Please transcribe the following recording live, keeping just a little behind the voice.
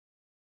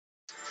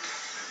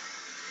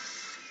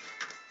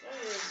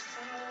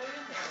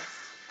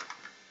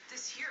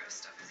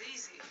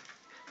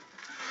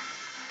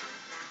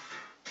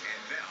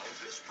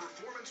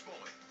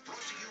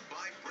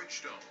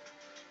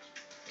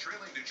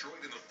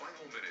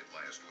final minute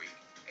last week.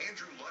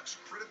 Andrew Luck's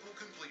critical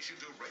completion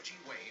to Reggie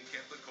Wayne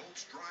kept the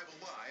Colts' drive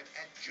alive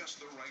at just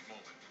the right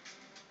moment.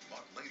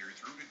 Luck later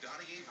threw to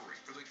Donnie Avery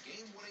for the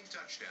game-winning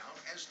touchdown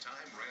as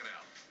time ran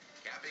out,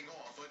 capping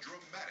off a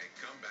dramatic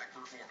comeback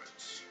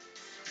performance.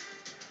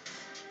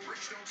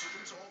 Bridgestone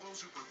salutes all those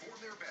who perform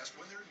their best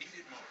when they're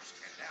needed most.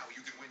 And now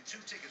you can win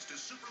 2 tickets to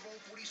Super Bowl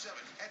 47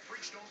 at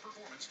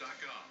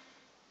BridgestonePerformance.com.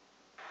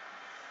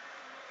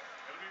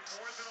 It'll be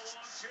 4th and a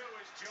long 2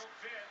 as Joe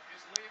Vitt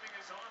is leaving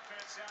his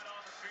offense out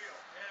on the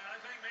field. Yeah, I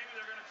think maybe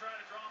they're going to try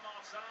to draw him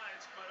off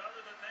sides, but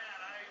other than that,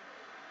 I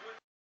would.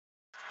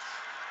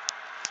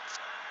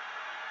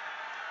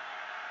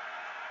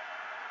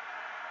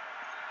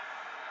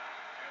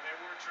 And they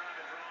were trying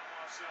to draw him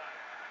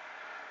offside.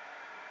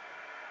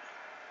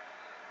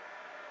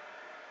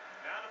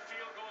 Now the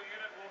field goal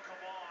unit will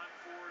come on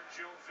for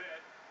Joe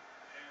Vitt,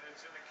 and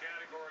it's in the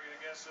category, I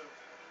guess, of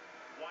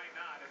why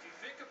not. If you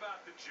think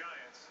about the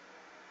Giants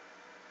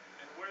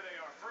and where they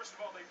are, first of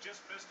all, they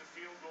just missed a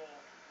field goal,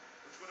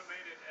 which would have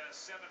made it a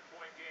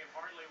 7-point game.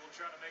 Hartley will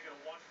try to make it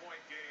a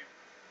 1-point game.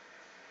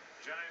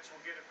 Giants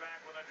will get it back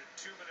with under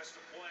 2 minutes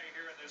to play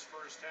here in this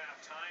first half.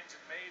 Tynes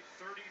had made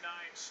 39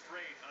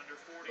 straight under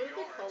 40 yards.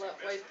 What do they call that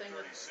white thing?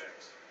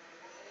 36.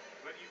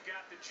 But you've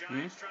got the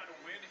Giants trying to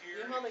win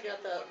here. You know how they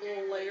got that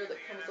little layer that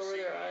comes over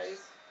their eyes?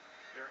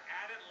 They're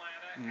at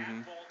Atlanta,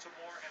 at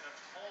Baltimore, and at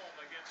home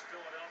against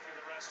Philadelphia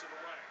the rest of the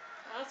way.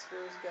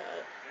 Oscar's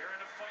got. They're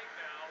in a fight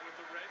now with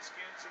the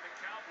Redskins and the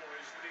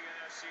Cowboys for the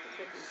NFC East.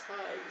 Look at his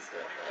high. He's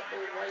got that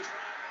little white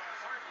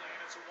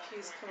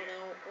piece coming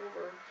out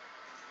over.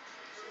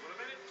 So with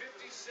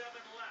 1:57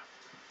 left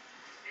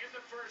in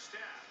the first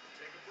half,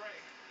 take a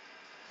break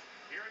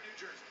here in New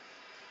Jersey.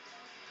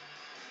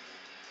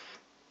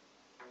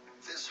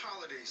 This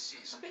holiday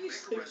season, I think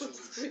make a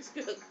resolution. he's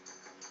good.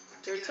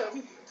 They're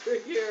telling they're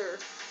here.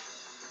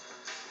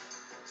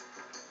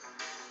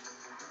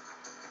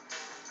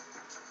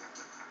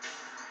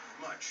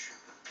 Much,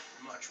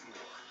 much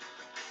more.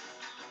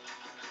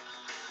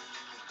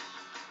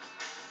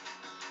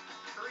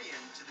 Hurry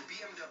in to the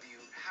BMW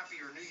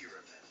Happier New Year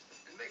event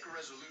and make a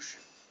resolution.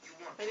 You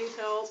want I need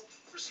help.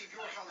 receive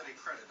your holiday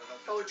credit of up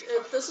to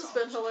Oh, this has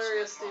been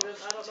hilarious, Steven.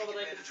 I don't know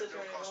that I can sit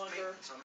here any longer.